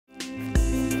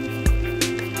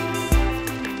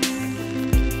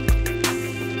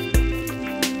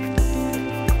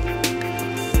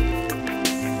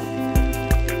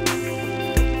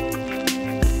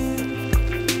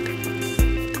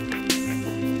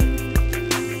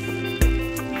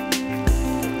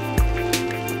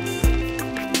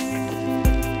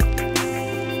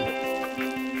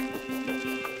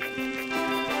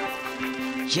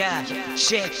Yeah,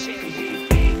 shit.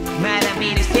 말 안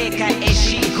믿는 색깔의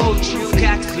시고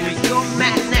주각수요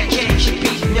만나게 keep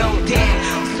no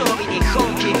damn 소리니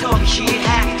호기 동시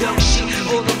악동시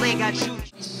오늘 내가 주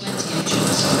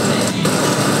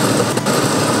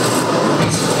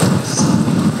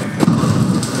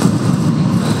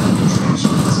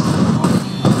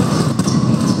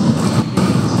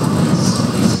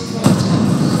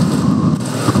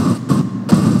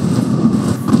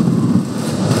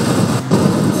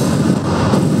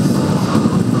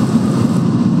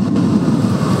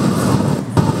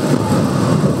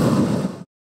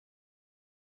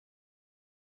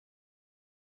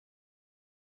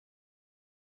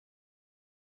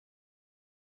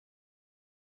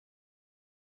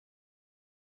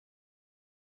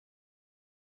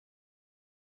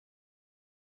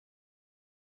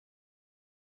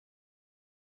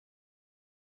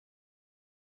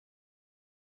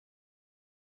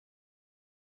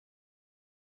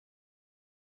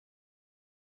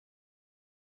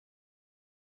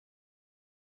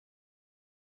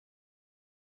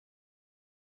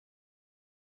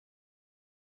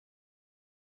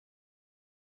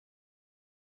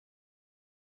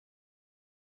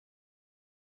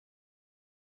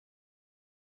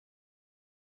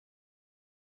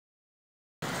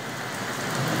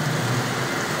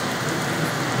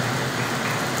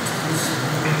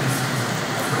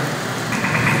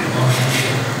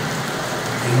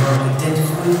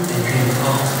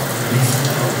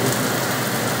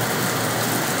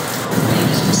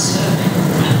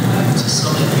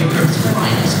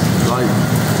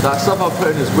That stuff I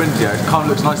put in is wind, yeah, it kind of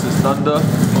looks nice as thunder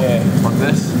on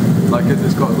this. Like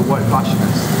it's got the white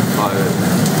flashiness. Like,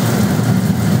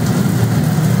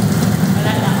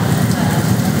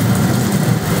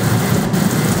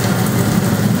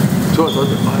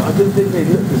 I don't think they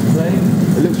look this plain.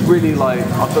 It looks really like,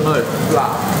 I don't know,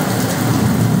 flat.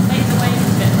 Make the waves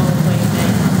a bit more wavy.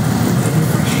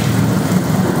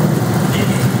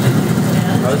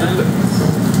 How does it look?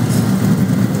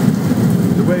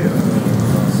 The way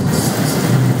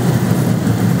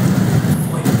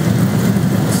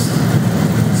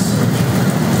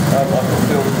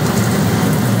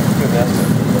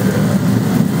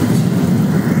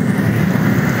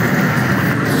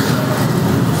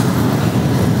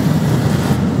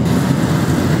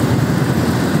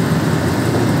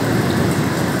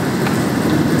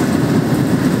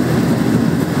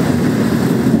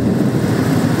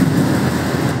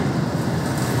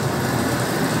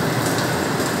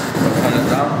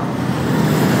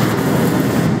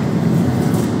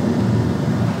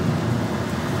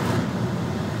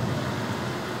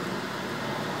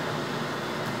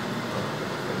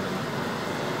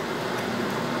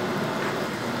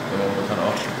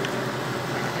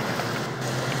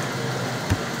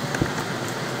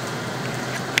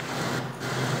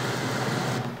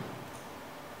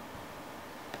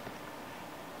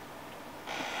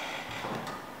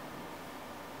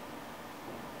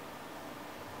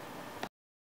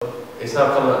It's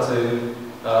now coming up to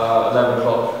 11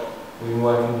 o'clock. We've been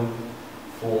working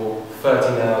for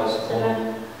 13 hours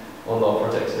on our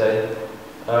project today.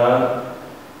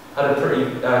 Had a pretty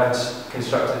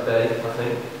constructive day, I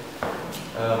think.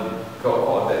 Got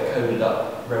quite a bit coded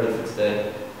up, ready for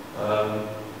today.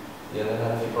 Yeah, then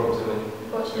had a few problems with me.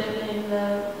 Fortunately,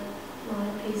 my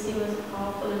PC was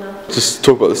powerful enough. just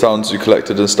talk about the sounds you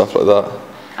collected and stuff like that.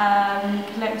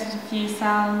 Collected a few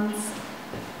sounds,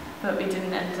 but we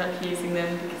didn't end up using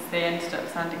them because they ended up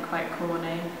sounding quite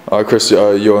corny. Alright, Chris,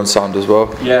 you're on sound as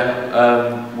well.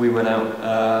 Yeah, we went out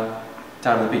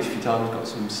down on the beach a few times, got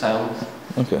some sounds.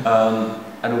 Okay.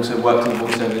 And also worked on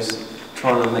voiceovers,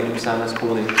 trying to make them sound less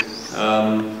corny.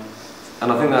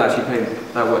 And I think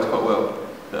that worked quite well.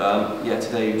 But, yeah,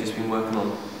 today we've just been working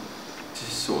on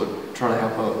just sort of trying to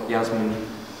help out Yasmin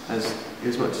as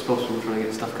much as possible, trying to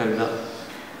get stuff coded up.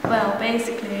 Well,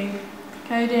 basically,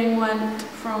 coding went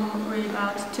from really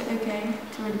bad to okay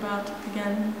to really bad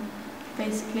again.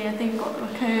 Basically, I think got the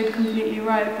code completely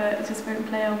right, but it just won't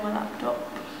play on my laptop.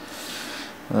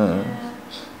 Yeah.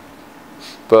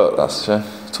 But that's a shame.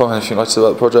 Tom, anything you'd like to say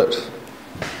about the project?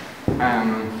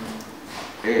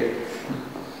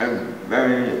 It's a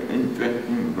very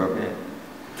interesting project.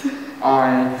 I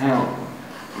helped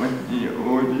with the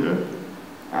audio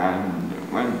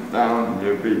and went down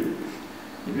the beach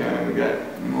to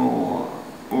get more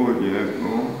audio.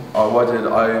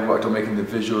 I worked on making the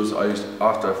visuals. I used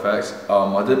After Effects.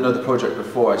 I didn't know the project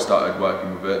before I started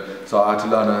working with it, so I had to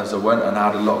learn as I went, and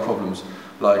I had a lot of problems.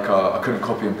 Like I couldn't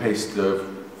copy and paste the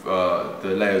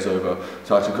layers over,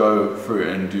 so I had to go through it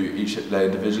and do each layer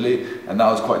individually, and that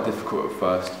was quite difficult at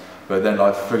first. But then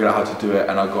I figured out how to do it,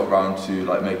 and I got around to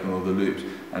like making all the loops,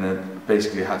 and then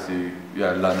basically had to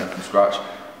learn it from scratch.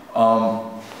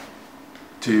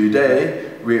 Today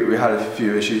we had a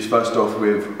few issues. First off,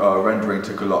 with rendering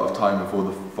took a lot of time with all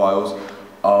the files.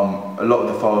 A lot of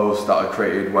the files that I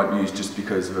created weren't used just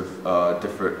because of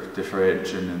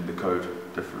differentiation in the code.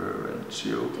 Different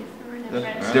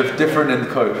in the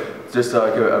code. Just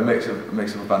like a mix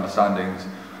of understandings.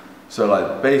 So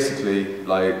like basically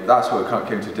like that's what it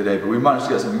came to today. But we managed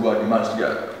to get something working. Managed to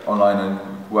get online and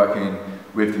working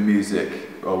with the music.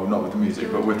 Well, not with the music,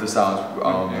 but with the sounds.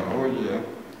 Yeah,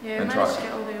 we managed to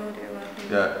get all the audio working.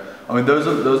 Yeah, I mean there was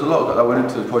a lot that went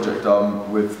into the project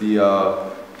with the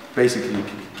basically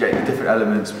getting the different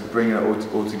elements, bringing it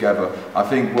all together. I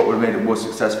think what would have made it more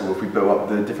successful if we built up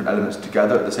the different elements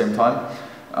together at the same time.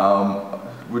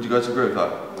 Would you guys agree with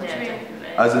that? Yeah,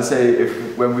 definitely. As in say,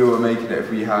 when we were making it, if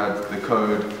we had the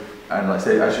code and like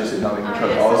say actually sitting down making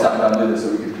code, I was sat down doing this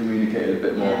so we could communicate a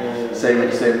bit more. Same.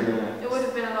 It would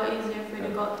have been a lot easier if we'd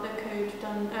have got the code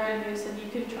done earlier, so you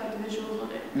could try the visuals on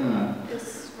it. But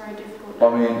it's very difficult. I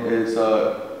mean, it's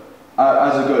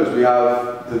as it goes, we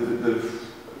have the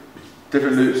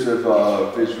different loops of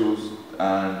visuals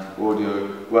and audio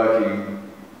working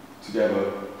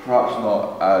together. Perhaps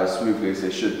not as smoothly as they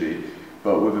should be,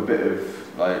 but with a bit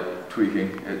of like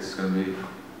tweaking, it's going to be.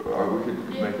 We could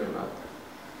make it that.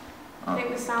 I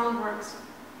think the sound works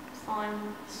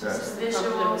fine. It's just the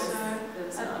visual also.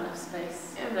 There's not enough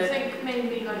space. I think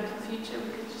maybe like in future we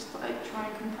could just like try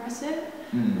and compress it,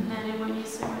 and then it won't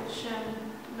use so much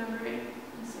memory,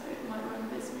 and so it might run a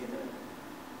bit smoother.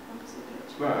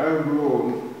 But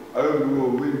overall,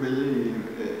 we believe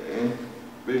in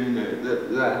being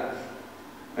that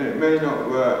it may not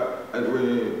work as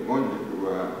we want it to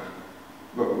work,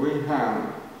 but we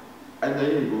have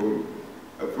enabled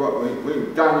what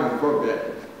we've done in the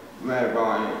project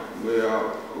whereby we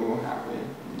are all happy.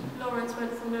 Lawrence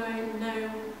went from knowing no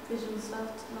visual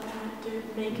stuff to like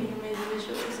making amazing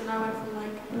visuals, and I went from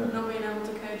like not being able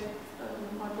to code,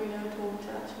 not being able to talk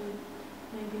to actually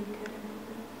maybe coding.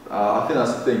 I think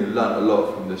that's the thing, we learned a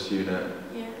lot from this unit.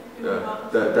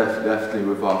 Definitely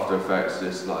with After Effects,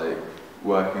 just like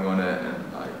working on it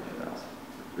and like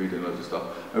reading loads of stuff.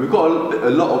 And we've got a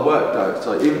lot of work that's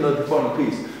like, even though the final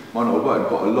piece might not have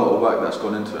worked, we've got a lot of work that's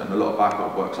gone into it and a lot of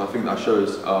backup work. So I think that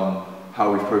shows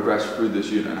how we've progressed through this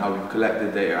unit and how we've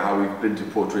collected data, how we've been to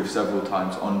Portreif several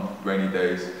times on rainy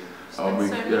days. So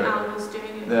many hours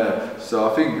doing it. Yeah,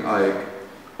 so I think like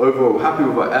overall happy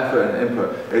with our effort and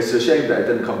input. It's a shame that it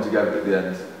didn't come together at the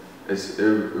end. It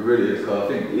really is, because I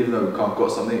think even though we kind of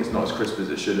got something, it's not as crisp as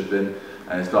it should have been,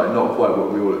 and it's like not quite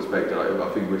what we all expected. Like, I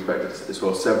think we expected as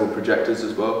well several projectors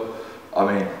as well. I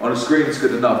mean, on a screen it's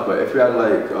good enough, but if we had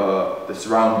like the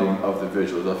surrounding of the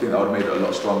visuals, I think that would have made it a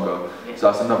lot stronger. Yeah. So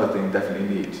that's another thing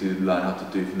definitely need to learn how to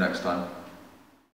do for next time.